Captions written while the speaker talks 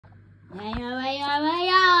Hey,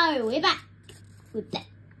 we're back. We're back.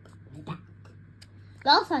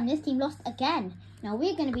 Last time this team lost again. Now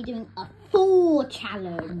we're going to be doing a 4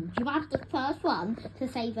 challenge. You have the first one to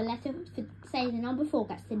say the letter, to say the number 4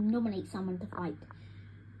 gets to nominate someone to fight.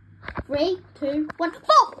 3, 2, 1,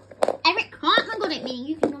 4! Eric hasn't got it, meaning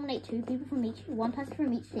you can nominate 2 people from each, 1 person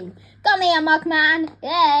from each team. Come here, Mugman.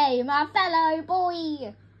 Yay, my fellow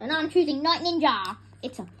boy. And I'm choosing Night Ninja.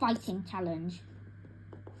 It's a fighting challenge.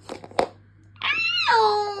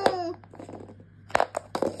 Ow!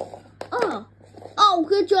 Oh,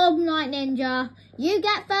 good job, Night Ninja. You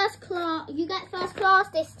get first class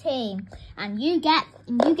this team. And you get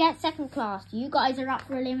second class. You guys are up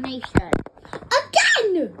for elimination.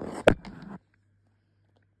 Again!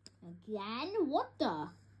 Again? What the?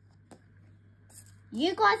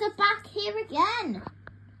 You guys are back here again.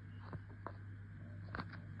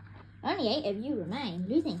 Only 8 of you remain,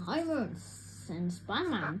 losing Homer and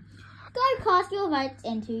Spider-Man. Go cast your votes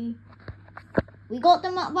into... We got the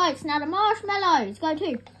votes. Now the marshmallows. Go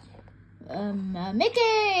to...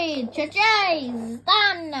 Mickey, Chase,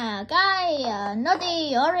 Stan, Guy,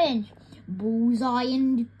 Noddy, Orange, Bullseye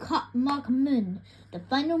and Cut Mugman. The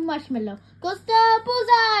final marshmallow goes to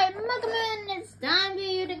Bullseye, Mugman. It's time for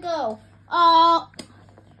you to go. Oh,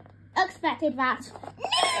 expected that.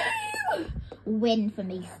 No! Win for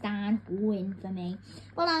me, Stan. Win for me.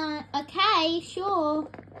 Well, okay, sure.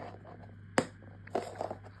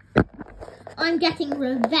 I'm getting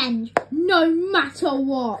revenge, no matter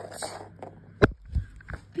what.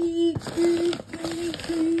 Beep, beep, beep,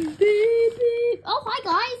 beep, beep. Oh, hi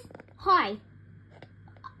guys. Hi.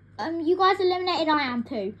 You guys eliminated. I am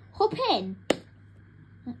too. Hop in.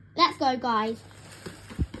 Let's go, guys.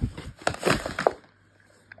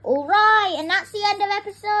 All right, and that's the end of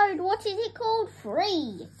episode. What is it called?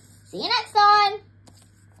 3. See you next time.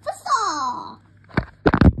 Huzzah!